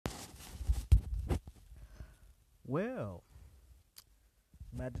Well,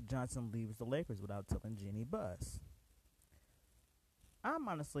 Magic Johnson leaves the Lakers without telling Jeannie Buss. I'm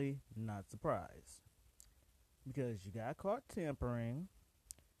honestly not surprised because you got caught tampering,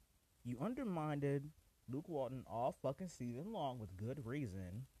 you undermined Luke Walton all fucking season long with good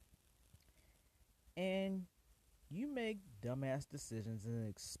reason, and you make dumbass decisions and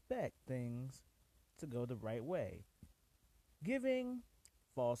expect things to go the right way. Giving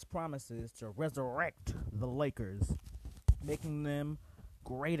false promises to resurrect the Lakers, making them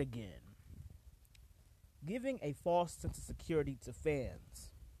great again. Giving a false sense of security to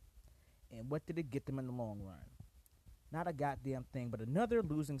fans. And what did it get them in the long run? Not a goddamn thing, but another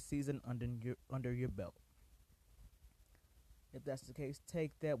losing season under your belt. If that's the case,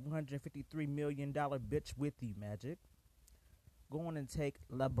 take that $153 million bitch with you, Magic. Go on and take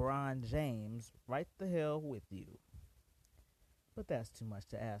LeBron James right the hell with you. But that's too much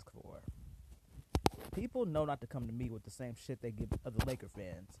to ask for. People know not to come to me with the same shit they give other Laker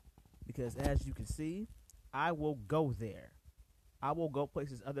fans. Because as you can see, I will go there. I will go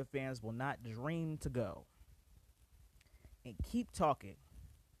places other fans will not dream to go. And keep talking.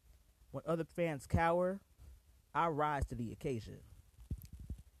 When other fans cower, I rise to the occasion.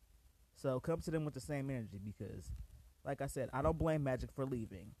 So come to them with the same energy because, like I said, I don't blame Magic for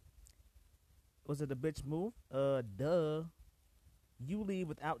leaving. Was it a bitch move? Duh. You leave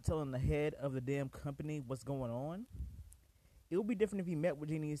without telling the head of the damn company what's going on? It would be different if he met with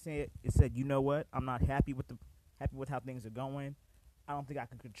Jeannie and said, you know what? I'm not happy with how things are going. I don't think I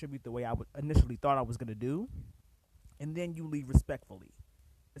can contribute the way I initially thought I was gonna do. And then you leave respectfully,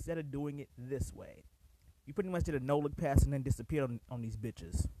 instead of doing it this way. You pretty much did a no-look pass and then disappeared on these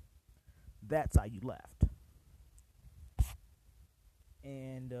bitches. That's how you left.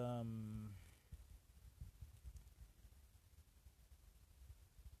 And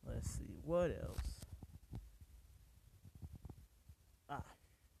let's see, what else? And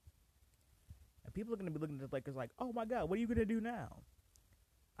people are going to be looking at the Lakers like, oh my God, what are you going to do now?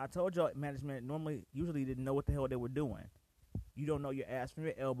 I told y'all management usually didn't know what the hell they were doing. You don't know your ass from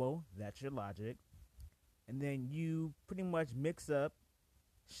your elbow. That's your logic. And then you pretty much mix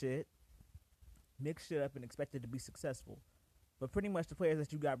shit up and expect it to be successful. But pretty much the players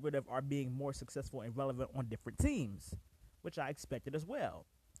that you got rid of are being more successful and relevant on different teams, which I expected as well.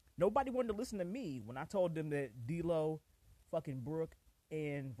 Nobody wanted to listen to me when I told them that D'Lo, fucking Brooke,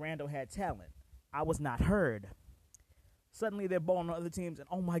 and Randall had talent. I was not heard. Suddenly they're balling on other teams and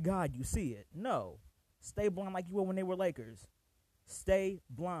oh my God, you see it. No. Stay blind like you were when they were Lakers. Stay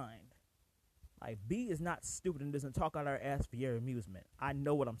blind. Like, B is not stupid and doesn't talk out our ass for your amusement. I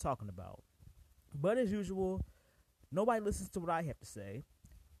know what I'm talking about. But as usual, nobody listens to what I have to say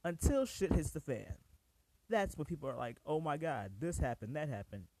until shit hits the fan. That's when people are like, oh my God, this happened, that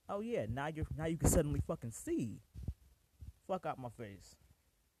happened. Oh yeah, now you can suddenly fucking see. Fuck out my face.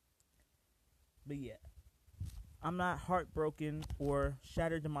 But yeah, I'm not heartbroken or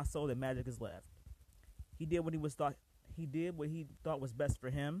shattered in my soul that Magic is left. He did what he thought was best for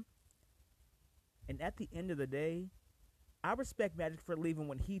him. And at the end of the day, I respect Magic for leaving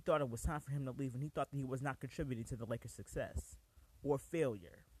when he thought it was time for him to leave and he thought that he was not contributing to the Lakers' success or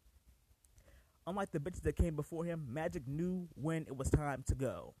failure. Unlike the bitches that came before him, Magic knew when it was time to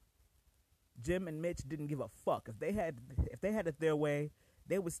go. Jim and Mitch didn't give a fuck. If they had it their way,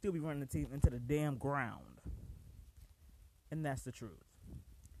 they would still be running the team into the damn ground. And that's the truth.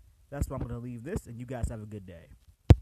 That's why I'm going to leave this, and you guys have a good day.